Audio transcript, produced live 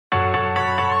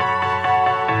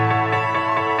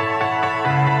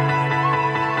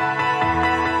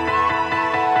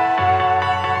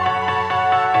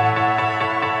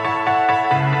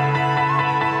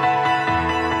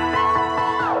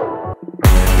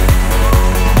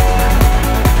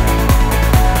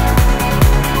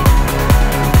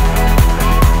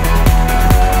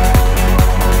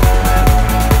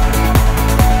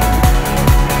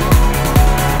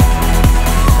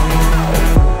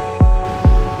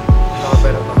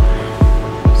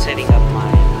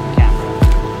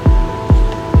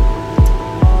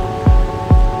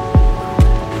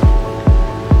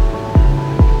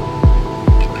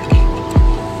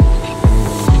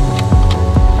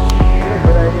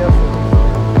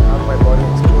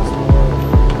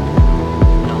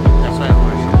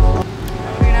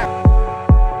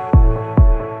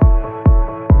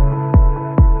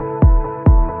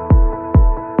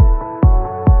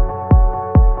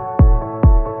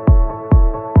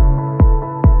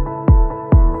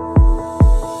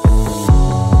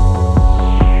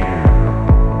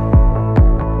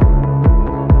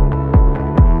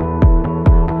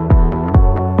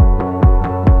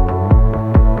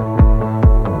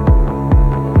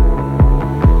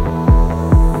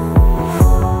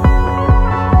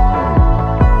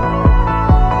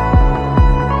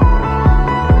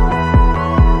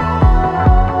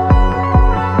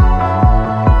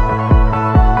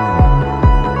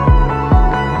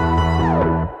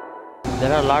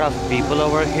lot of people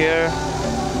over here.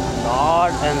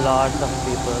 Lots and lots of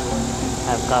people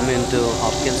have come into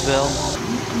Hopkinsville.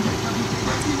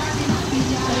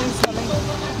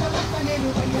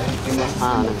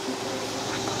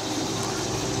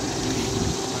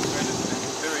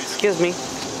 Excuse me.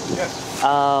 Yes.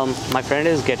 My friend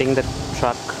is getting the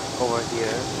truck over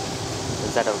here.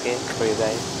 Is that okay for you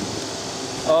guys?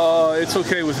 It's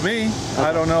okay with me. Okay.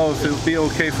 I don't know if it would be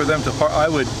okay for them to park. I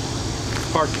would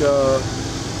park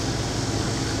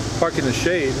in the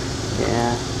shade.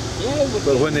 Yeah.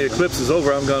 But when the eclipse is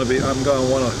over, I'm gonna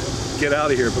want to get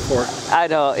out of here before. I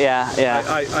know. Yeah. Yeah.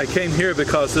 I came here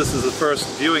because this is the first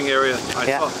viewing area I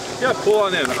saw. Yeah, pull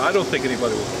on in. I don't think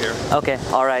anybody will care. Okay.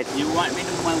 All right. You want me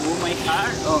to move my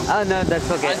car? Oh no, that's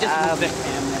okay. I'll just move the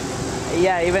camera.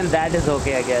 Yeah, even that is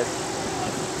okay, I guess.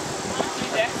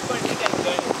 That's you can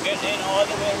get in all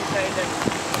the way inside the...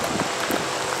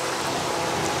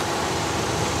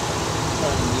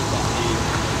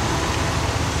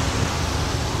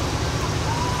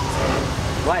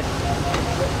 What?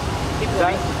 Keep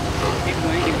going. Keep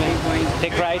going, keep going, keep going.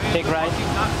 Take right, take right.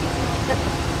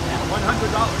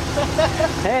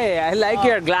 $100. Hey, I like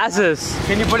your glasses.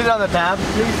 Can you put it on the tab,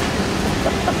 please?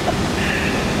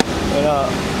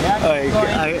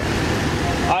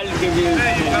 I'll give you...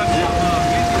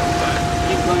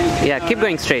 Keep going. Yeah, keep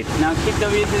going straight. Now keep the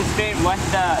wheels straight. Watch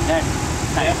that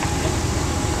side.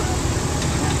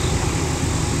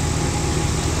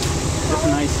 That's a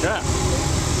nice truck.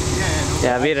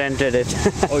 Yeah, we rented it.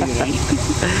 Oh, you rent?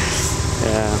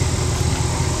 Yeah.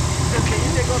 Can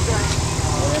you take off that?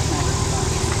 Oh, that's nice.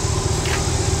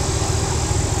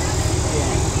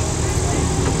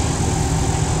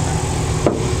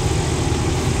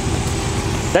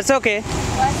 That's okay.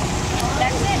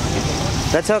 That's it.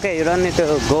 That's okay. You don't need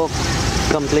to go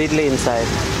completely inside.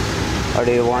 Or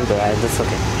do you want to? That's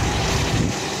okay.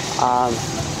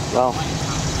 Well,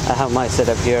 I have my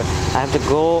setup here. I have to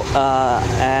go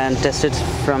and test it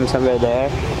from somewhere there.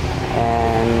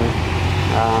 And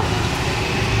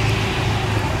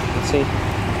let's see.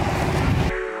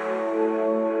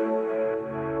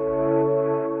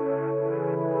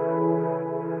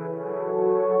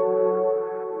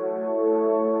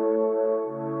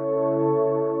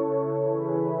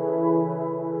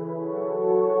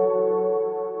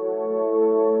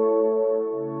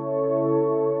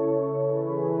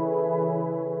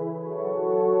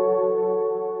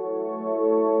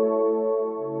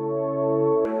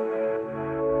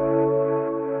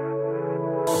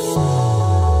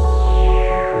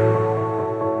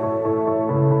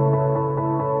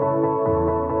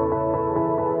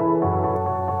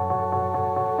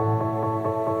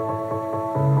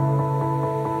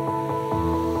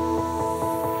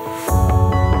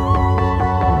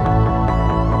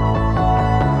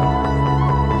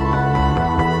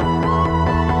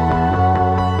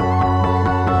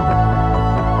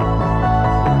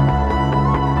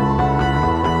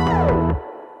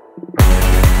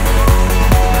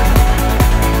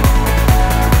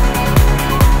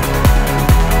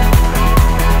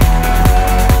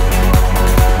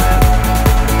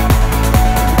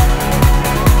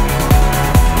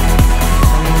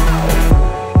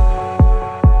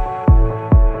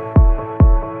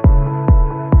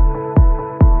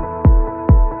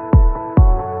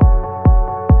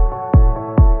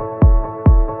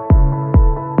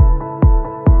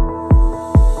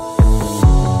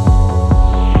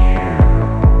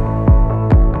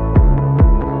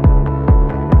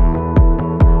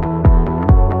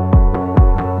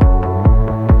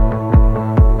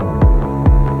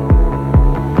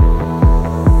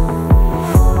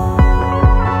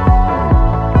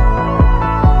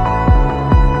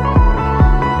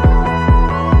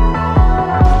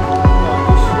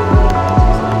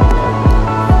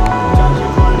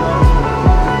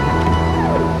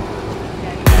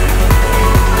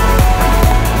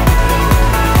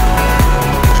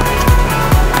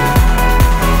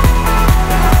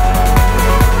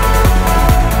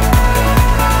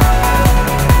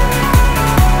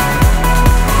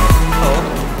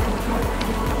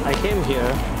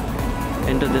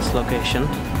 Into this location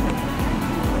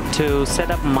to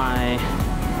set up my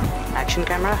action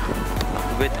camera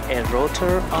with a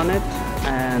rotor on it,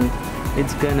 and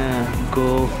it's gonna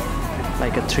go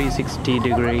like a 360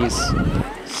 degrees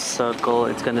circle.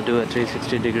 It's gonna do a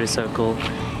 360 degree circle,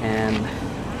 and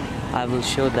I will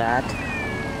show that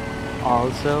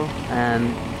also,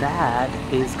 and that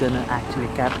is gonna actually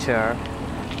capture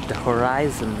the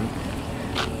horizon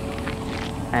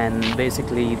and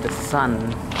basically the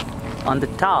sun. On the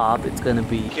top, it's gonna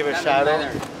be... Give a shadow.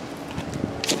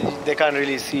 They can't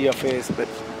really see your face, but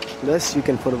this you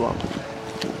can put them on.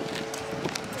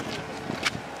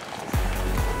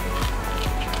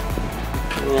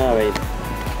 Yeah, wait.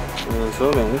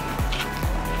 Zoom in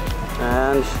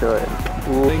and show it.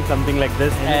 Doing something like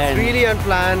this, and It's really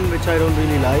unplanned, which I don't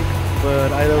really like.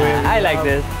 But either way, I like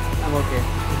this. I'm okay.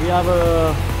 We have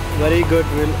a very good,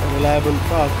 reliable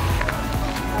truck.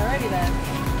 Alrighty then.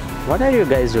 What are you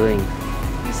guys doing?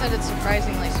 You said it's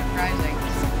surprisingly surprising.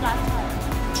 It's a flat tire.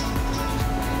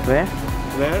 Where?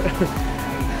 Where?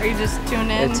 Are you just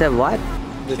tuning in? It's a what?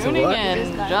 It's a Tuning what?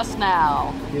 in just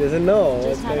now. He doesn't know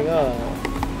what's going on.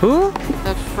 Who?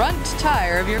 The front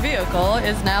tire of your vehicle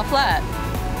is now flat.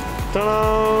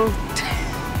 Ta-da!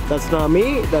 That's not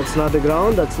me. That's not the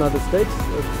ground. That's not the sticks.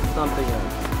 It's something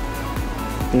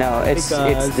else. No, it's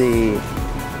the.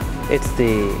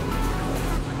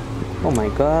 Oh my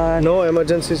God! No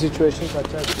emergency situation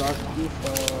such as flat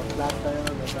tire.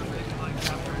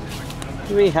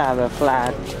 We have a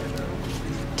flat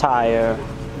tire.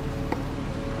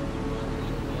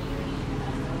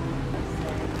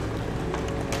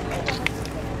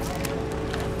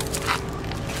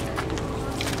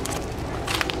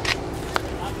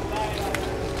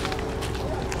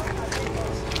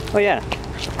 Oh yeah.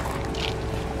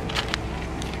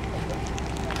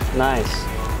 Nice.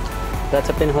 That's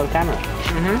a pinhole camera.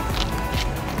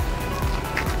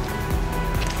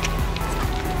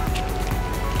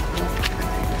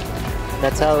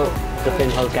 That's how the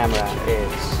pinhole camera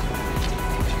is.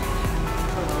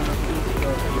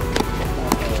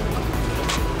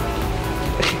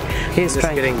 He's Just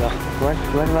trying. kidding though.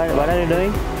 What are you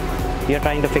doing? You're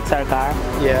trying to fix our car?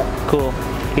 Yeah. Cool.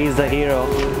 He's the hero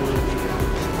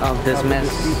of this mess.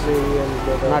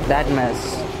 Not that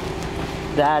mess.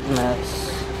 That mess.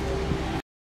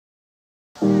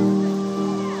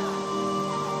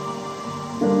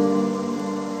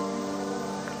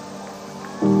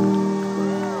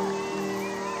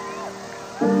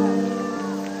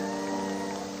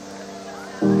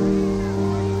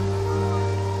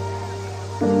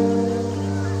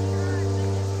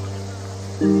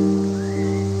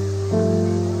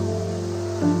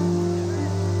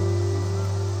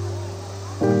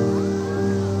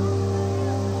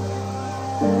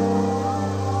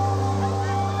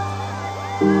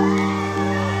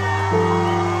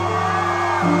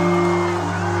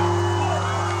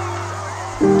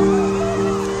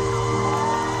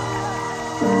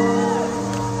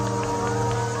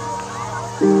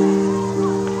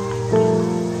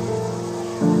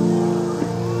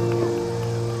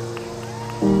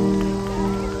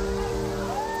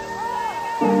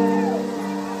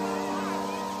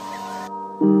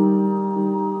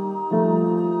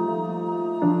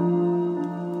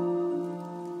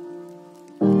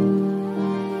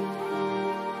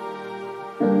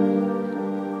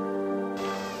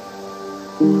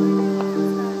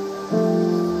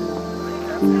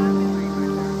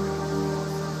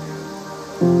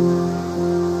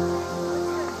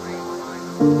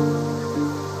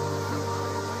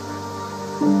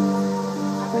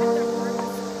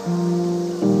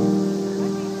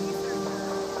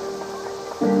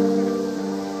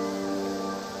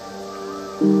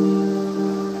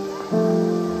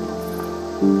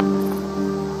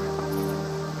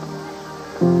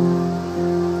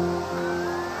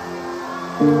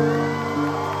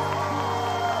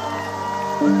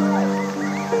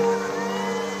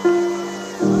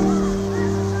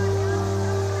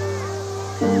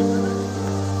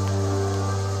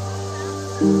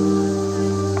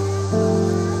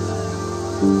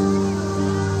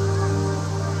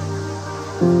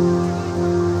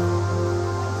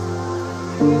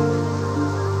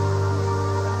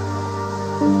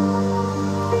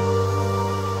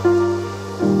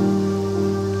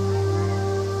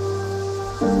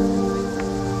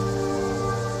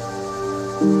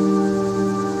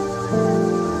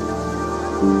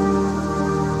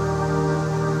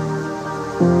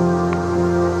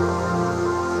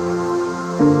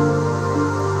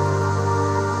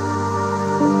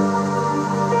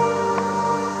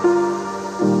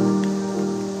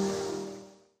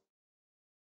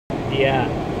 Yeah,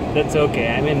 that's okay.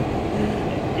 I mean,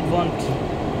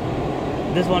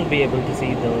 this won't be able to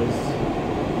see those.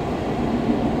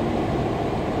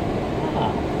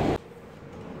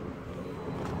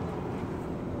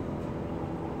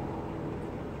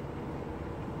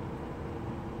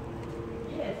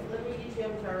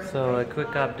 So a quick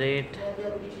update.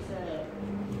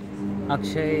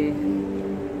 Akshay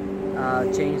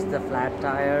changed the flat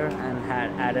tire and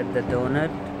had added the donut,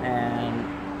 and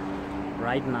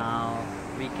right now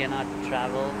we cannot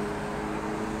travel.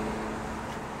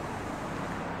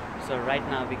 So right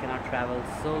now we cannot travel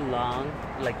so long,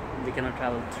 like we cannot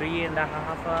travel 3.5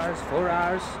 hours, 4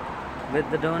 hours with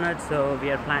the donut. So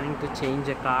we are planning to change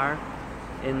a car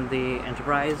in the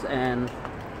Enterprise, and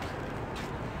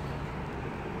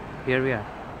here we are.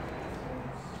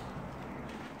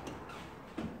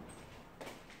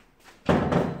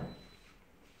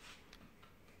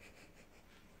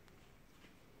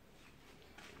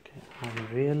 Okay, I'm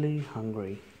really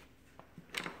hungry.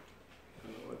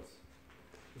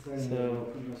 So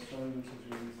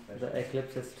the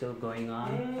eclipse is still going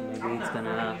on. Maybe it's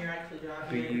gonna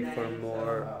be for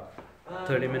more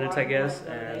 30 minutes, I guess,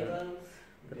 and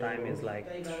the time is like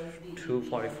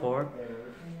 2:44.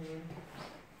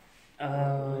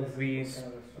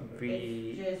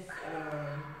 We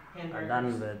are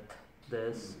done with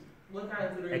this.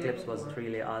 Eclipse was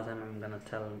really awesome. I'm gonna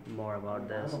tell more about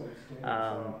this.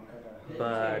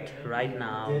 But right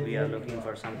now we are looking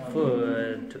for some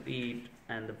food to eat,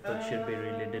 and the food should be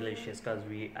really delicious because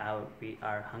we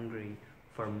are hungry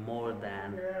for more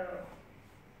than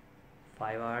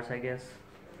 5 hours, I guess.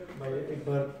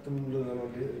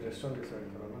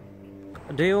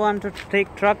 Do you want to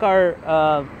take truck or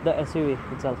the SUV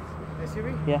itself? SUV?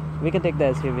 Yeah, we can take the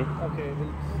SUV. Okay.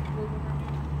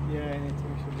 Yeah,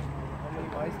 anything should be fine. How many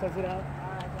miles does it have?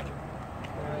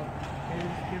 Can you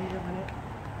just give me a minute?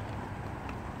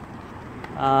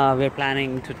 We're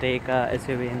planning to take a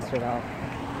SUV instead of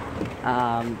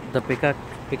the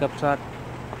pickup truck.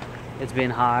 It's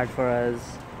been hard for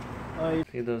us.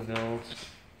 See those girls?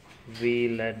 We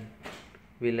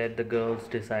let the girls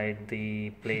decide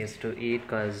the place to eat,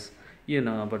 because you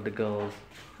know about the girls.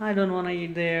 I don't want to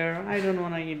eat there. I don't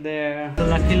want to eat there. So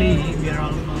luckily we are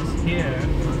almost here.